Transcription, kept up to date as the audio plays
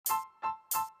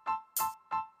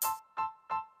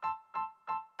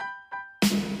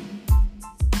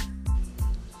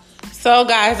So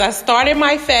guys, I started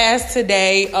my fast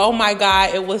today. Oh my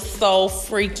God, it was so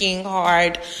freaking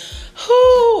hard.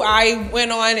 I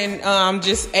went on and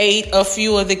just ate a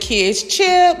few of the kids'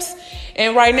 chips.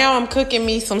 And right now I'm cooking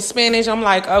me some spinach. I'm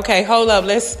like, okay, hold up.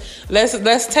 Let's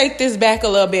take this back a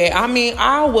little bit. I mean,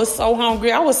 I was so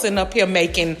hungry. I was sitting up here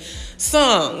making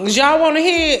songs. Y'all want to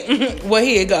hear it? Well,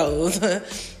 here it goes.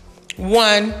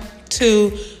 1, 2,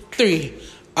 3.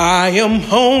 I am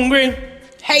hungry.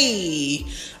 Hey,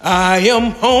 I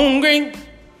am hungry.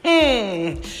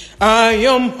 I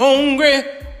am hungry.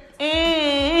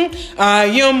 I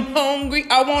am hungry.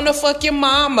 I want to fuck your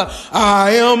mama.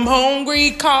 I am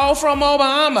hungry. Call from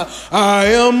Obama. I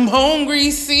am hungry.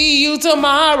 See you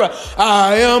tomorrow.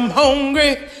 I am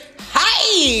hungry.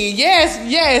 Hey, yes.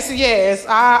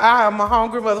 I am a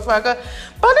hungry motherfucker.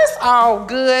 But it's all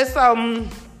good. So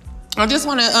I just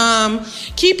want to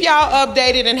keep y'all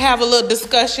updated and have a little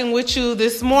discussion with you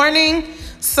this morning.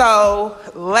 So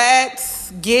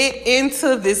let's get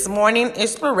into this morning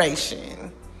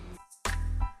inspiration.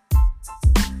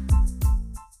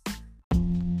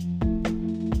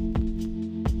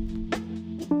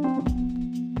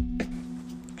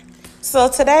 So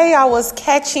today I was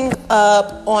catching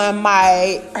up on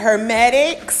my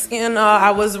Hermetics, and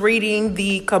I was reading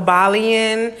the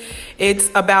Kabbalion. It's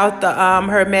about the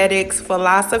Hermetics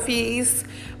philosophies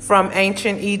from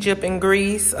ancient Egypt and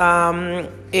Greece.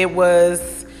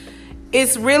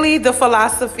 It's really the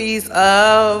philosophies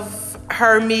of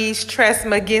Hermes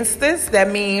Trismegistus.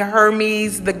 That means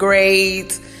Hermes the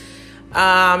Great.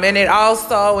 And it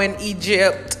also in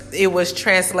Egypt, it was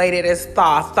translated as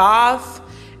Thoth. Thoth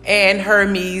and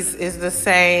Hermes is the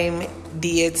same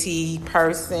deity,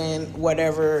 person,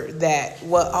 whatever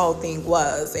what whole thing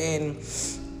was. And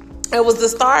it was the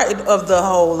start of the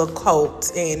whole occult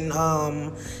and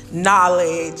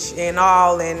knowledge and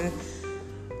all. And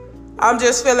I'm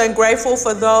just feeling grateful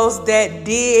for those that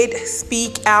did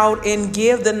speak out and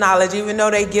give the knowledge, even though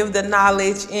they give the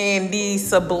knowledge in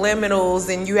these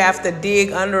subliminals and you have to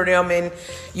dig under them and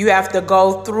you have to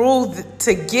go through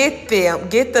to get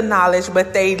the knowledge,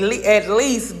 but they at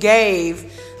least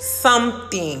gave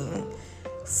something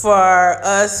for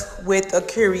us with a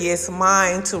curious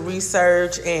mind to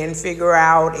research and figure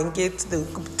out and get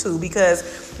to because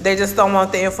they just don't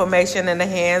want the information in the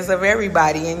hands of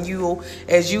everybody. And you,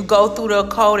 as you go through the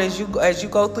code, as you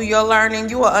go through your learning,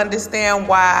 you will understand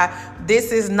why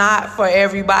this is not for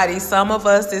everybody. Some of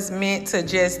us is meant to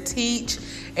just teach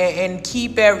and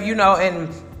keep and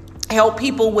help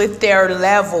people with their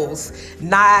levels,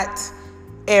 not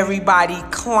everybody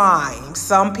climb.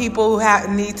 Some people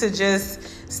need to just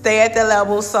stay at the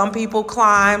level. Some people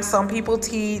climb, some people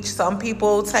teach, some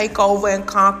people take over and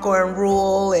conquer and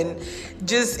rule, and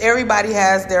just everybody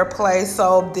has their place.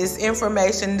 So this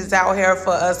information is out here for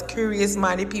us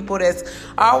curious-minded people that's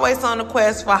always on the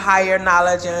quest for higher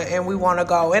knowledge, and we want to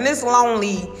go. And it's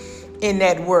lonely in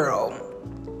that world.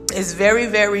 It's very,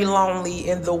 very lonely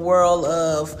in the world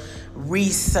of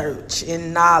research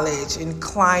and knowledge and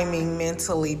climbing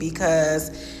mentally,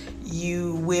 because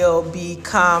you will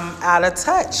become out of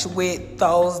touch with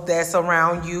those that's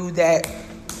around you,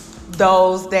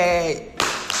 those that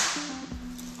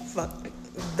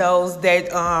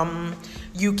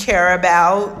you care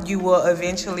about. You will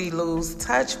eventually lose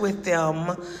touch with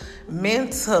them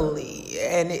mentally,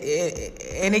 and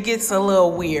it gets a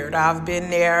little weird. I've been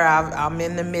there. I'm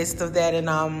in the midst of that, and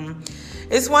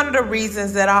it's one of the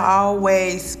reasons that I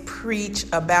always preach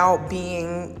about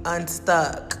being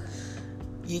unstuck.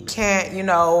 You can't,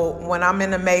 when I'm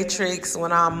in the matrix,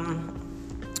 when I'm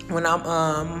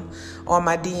on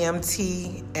my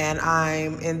DMT and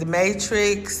I'm in the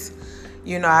matrix,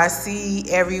 I see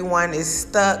everyone is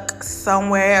stuck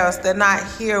somewhere else. They're not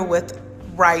here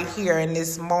right here in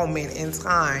this moment in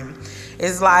time.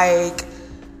 It's like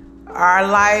our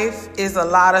life is a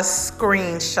lot of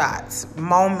screenshots,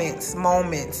 moment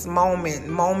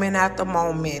after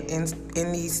moment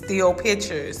in these still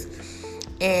pictures.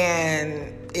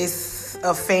 And it's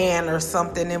a fan or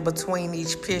something in between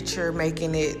each picture,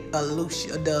 making it the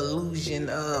illusion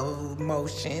of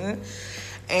motion.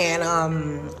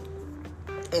 And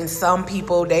some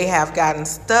people, they have gotten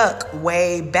stuck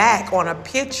way back on a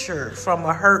picture from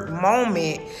a hurt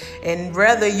moment. And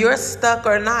whether you're stuck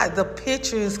or not, the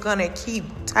picture is going to keep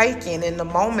taking and the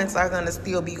moments are going to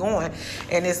still be going.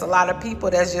 And it's a lot of people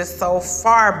that's just so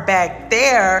far back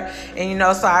there. And,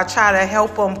 so I try to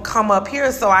help them come up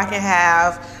here so I can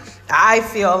have I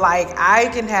feel like I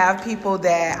can have people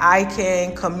that I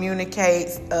can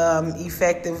communicate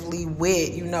effectively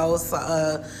with,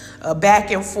 so,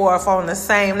 back and forth on the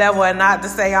same level, and not to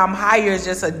say I'm higher, it's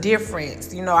just a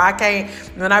difference. I can't,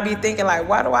 when I be thinking like,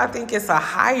 why do I think it's a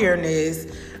higherness?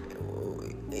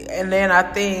 And then I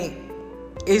think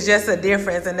it's just a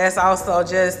difference, and that's also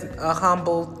just a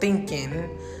humble thinking,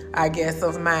 I guess,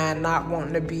 of mine, not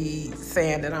wanting to be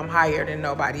saying that I'm higher than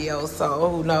nobody else, so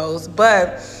who knows.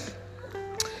 But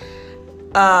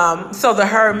so the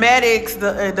Hermetics,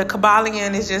 the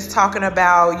Kabbalion is just talking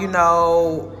about,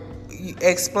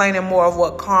 explaining more of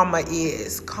what karma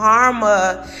is.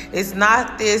 Karma is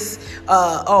not this,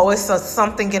 it's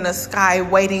something in the sky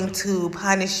waiting to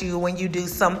punish you when you do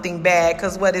something bad.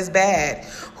 Because what is bad?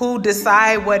 Who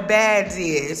decide what bad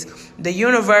is? The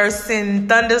universe send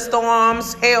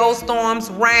thunderstorms, hailstorms,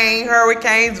 rain,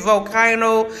 hurricanes,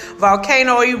 volcano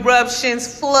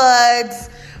eruptions, floods,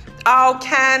 all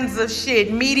kinds of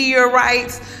shit,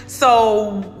 meteorites.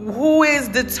 So who is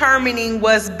determining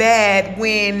what's bad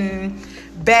when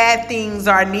bad things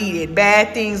are needed?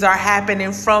 Bad things are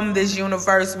happening from this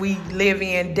universe we live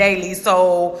in daily.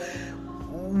 So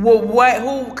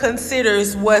who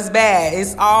considers what's bad?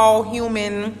 It's all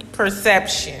human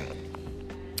perception.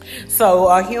 So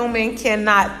a human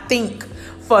cannot think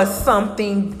for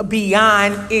something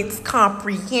beyond its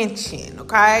comprehension,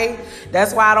 okay?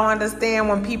 That's why I don't understand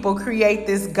when people create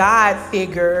this God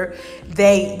figure,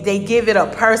 they give it a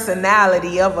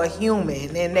personality of a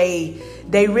human, and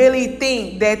they really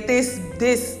think that this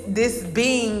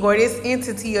being or this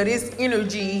entity or this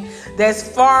energy that's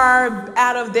far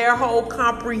out of their whole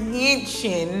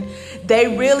comprehension,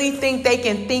 they really think they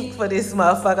can think for this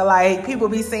motherfucker. Like, people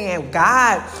be saying,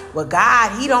 God,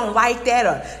 he don't like that,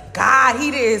 or God,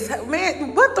 he this.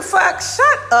 Man, what the fuck?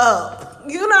 Shut up.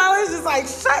 It's just like,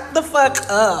 shut the fuck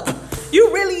up.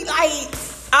 You really,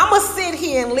 I'ma sit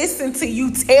here and listen to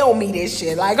you tell me this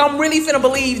shit. Like, I'm really finna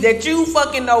believe that you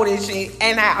fucking know this shit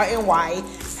and how and why.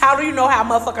 How do you know how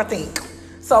motherfucker think?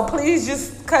 So please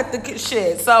just cut the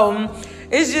shit. So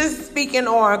it's just speaking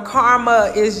on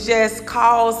karma is just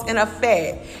cause and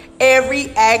effect.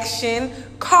 Every action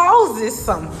causes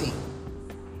something.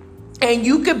 And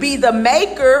you could be the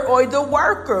maker or the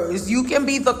workers. You can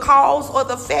be the cause or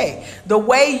the effect. The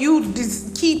way you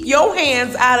just keep your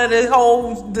hands out of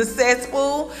the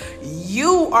cesspool,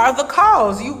 you are the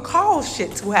cause. You cause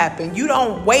shit to happen. You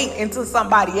don't wait until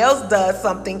somebody else does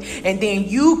something and then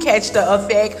you catch the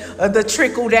effect of the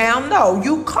trickle down. No,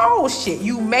 you cause shit.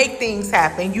 You make things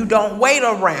happen. You don't wait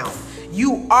around.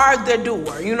 You are the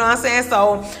doer. You know what I'm saying?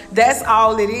 So that's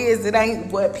all it is. It ain't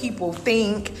what people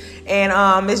think.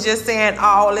 And it's just saying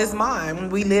all is mind.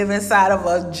 We live inside of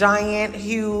a giant,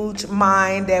 huge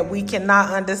mind that we cannot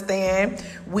understand.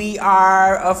 We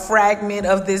are a fragment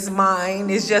of this mind.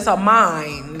 It's just a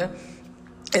mind.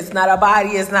 It's not a body.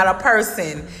 It's not a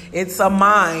person. It's a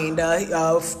mind,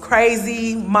 a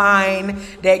crazy mind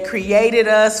that created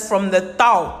us from the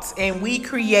thoughts. And we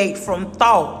create from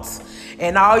thoughts.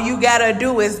 And all you gotta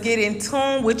do is get in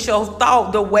tune with your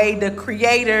thought the way the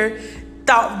creator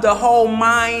thought the whole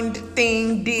mind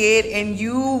thing did, and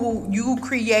you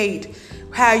create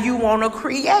how you want to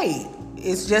create.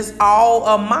 It's just all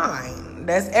a mind.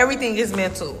 That's everything is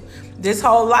mental. This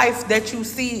whole life that you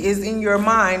see is in your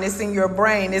mind. It's in your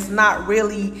brain. It's not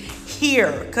really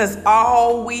here, because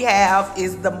all we have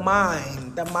is the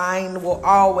mind. The mind will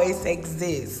always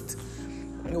exist.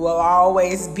 It will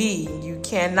always be. You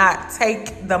cannot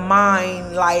take the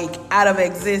mind out of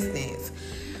existence.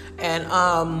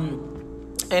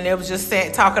 And it was just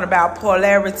talking about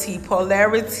polarity.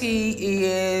 Polarity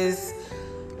is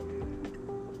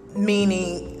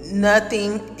meaning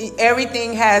nothing.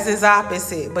 Everything has its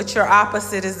opposite, but your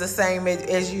opposite is the same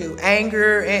as you.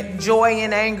 Anger and joy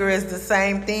and anger is the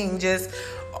same thing, just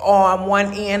on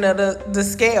one end of the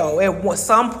scale. At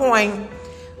some point,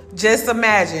 just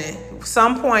imagine.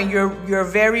 Some point you're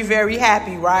very, very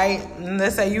happy, right?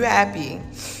 Let's say you're happy.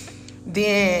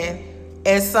 Then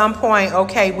at some point,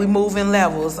 okay, we move in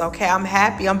levels. Okay, I'm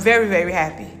happy. I'm very, very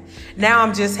happy. Now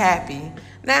I'm just happy.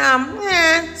 Now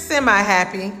I'm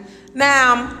semi-happy.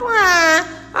 Now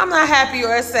I'm not happy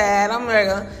or sad. I'm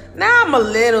regular. Now I'm a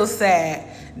little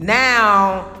sad.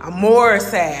 Now I'm more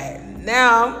sad.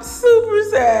 Now I'm super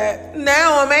sad.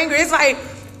 Now I'm angry. It's like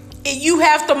you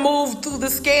have to move through the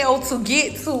scale to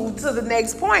get to the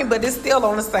next point, but it's still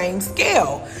on the same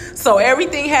scale. So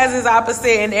everything has its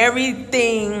opposite, and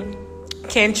everything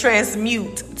can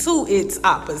transmute to its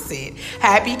opposite.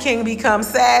 Happy can become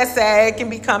sad. Sad can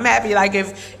become happy. Like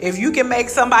if you can make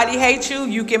somebody hate you,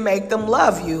 you can make them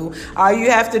love you. All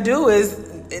you have to do is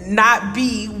not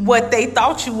be what they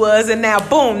thought you was, and now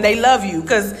boom, they love you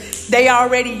because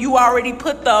you already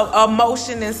put the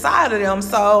emotion inside of them.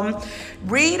 So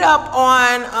read up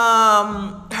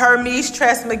on Hermes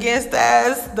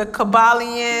Trismegistus, the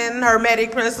Kabbalion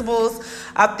Hermetic Principles.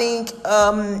 I think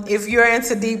if you're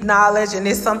into deep knowledge and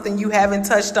it's something you haven't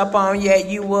touched up on yet,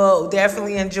 you will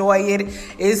definitely enjoy it.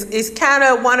 It's kind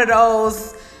of one of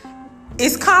those.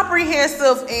 It's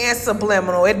comprehensive and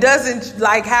subliminal. It doesn't,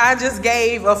 like how I just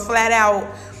gave a flat out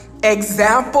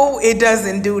example, it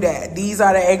doesn't do that. These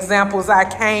are the examples I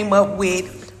came up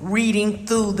with reading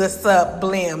through the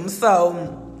sublim.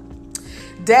 So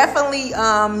definitely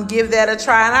give that a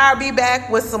try. And I'll be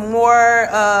back with some more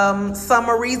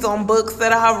summaries on books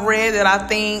that I've read that I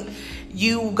think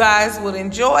you guys would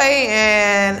enjoy.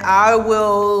 And I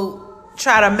will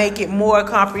try to make it more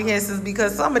comprehensive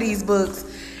because some of these books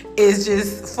is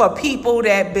just for people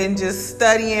that been just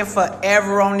studying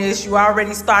forever on this. You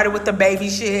already started with the baby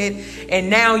shit and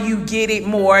now you get it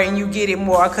more and you get it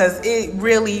more because it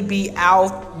really be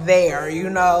out there,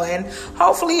 and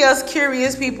hopefully us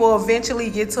curious people eventually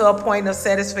get to a point of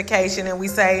satisfaction and we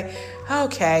say,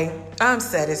 okay, I'm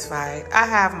satisfied. I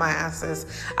have my answers.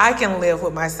 I can live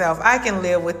with myself. I can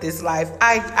live with this life.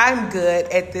 I'm good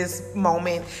at this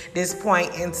moment, this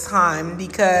point in time,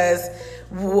 because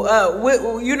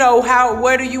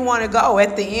where do you want to go?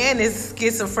 At the end is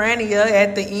schizophrenia.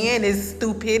 At the end is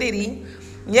stupidity.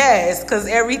 Yes, because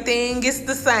everything is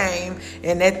the same.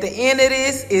 And at the end of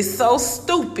this is so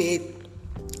stupid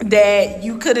that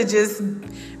you could have just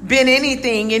been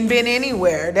anything and been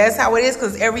anywhere. That's how it is,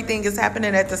 because everything is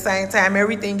happening at the same time.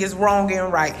 Everything is wrong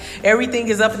and right. Everything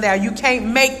is up and down. You can't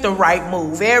make the right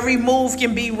move. Every move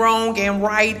can be wrong and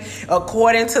right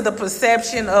according to the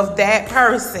perception of that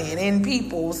person and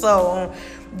people. So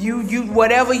you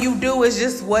whatever you do is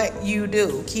just what you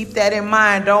do. Keep that in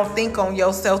mind. Don't think on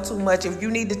yourself too much. If you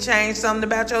need to change something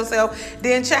about yourself,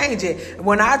 then change it.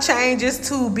 When I change, it's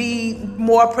to be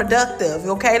more productive.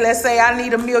 Okay, let's say I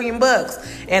need $1 million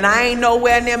and I ain't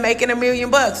nowhere near making $1 million.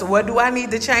 What do I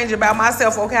need to change about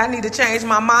myself? Okay, I need to change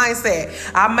my mindset.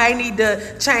 I may need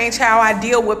to change how I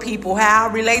deal with people, how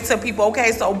I relate to people.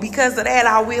 Okay, so because of that,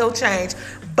 I will change.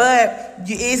 But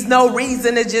it's no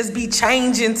reason to just be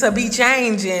changing to be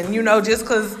changing, just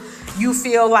because you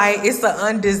feel like it's an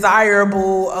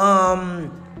undesirable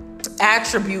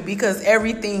attribute, because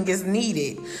everything is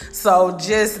needed. So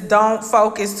just don't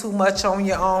focus too much on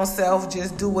your own self.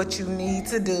 Just do what you need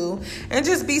to do and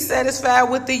just be satisfied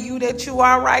with the you that you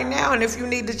are right now. And if you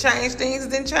need to change things,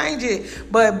 then change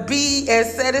it. But be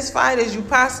as satisfied as you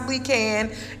possibly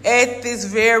can at this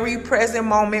very present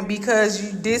moment,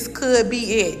 because this could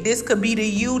be it. This could be the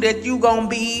you that you gonna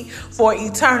be for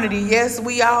eternity. Yes,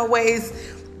 we always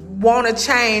want to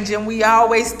change and we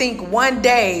always think one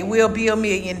day we'll be $1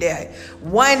 million.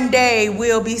 One day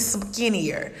we'll be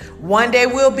skinnier. One day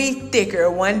we'll be thicker.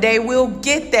 One day we'll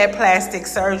get that plastic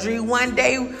surgery. One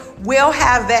day we'll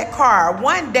have that car.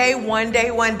 One day.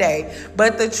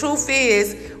 But the truth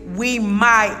is, we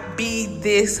might be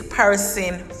this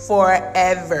person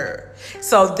forever.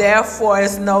 So therefore,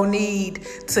 there's no need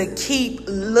to keep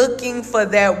looking for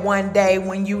that one day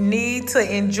when you need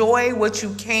to enjoy what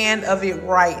you can of it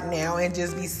right now and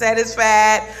just be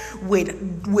satisfied with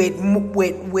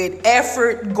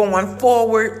effort going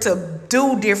forward to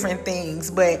do different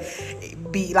things. But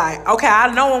be like, okay,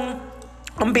 I know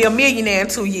I'm going to be $1 millionaire in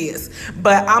 2 years,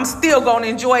 but I'm still going to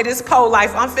enjoy this pole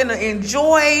life. I'm finna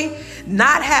enjoy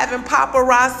not having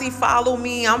paparazzi follow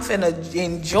me. I'm finna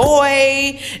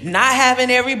enjoy not having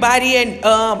everybody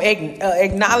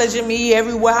acknowledging me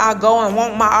everywhere I go and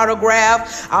want my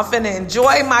autograph. I'm finna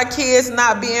enjoy my kids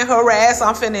not being harassed.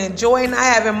 I'm finna enjoy not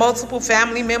having multiple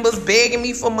family members begging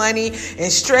me for money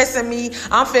and stressing me.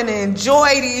 I'm finna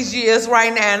enjoy these years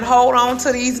right now and hold on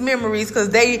to these memories,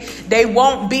 because they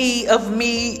won't be of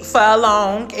me for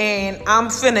long. And I'm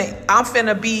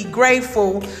finna be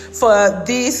grateful for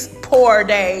this poor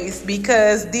days,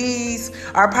 because these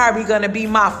are probably going to be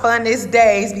my funnest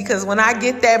days, because when I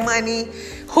get that money,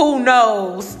 who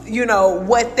knows,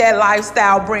 what that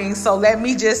lifestyle brings. So let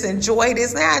me just enjoy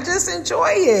this now. Just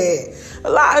enjoy it.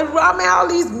 All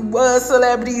these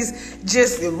celebrities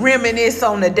just reminisce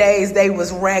on the days they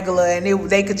was regular and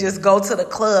they could just go to the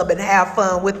club and have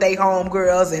fun with their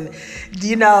homegirls, and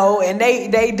and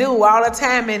they do all the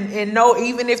time, and no,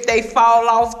 even if they fall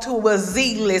off to a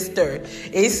Z-lister,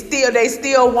 they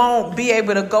still won't be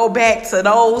able to go back to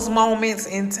those moments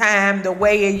in time the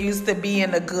way it used to be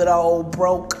in the good old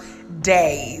broke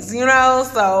days,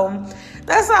 So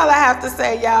that's all I have to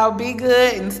say, y'all. Be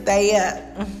good and stay up.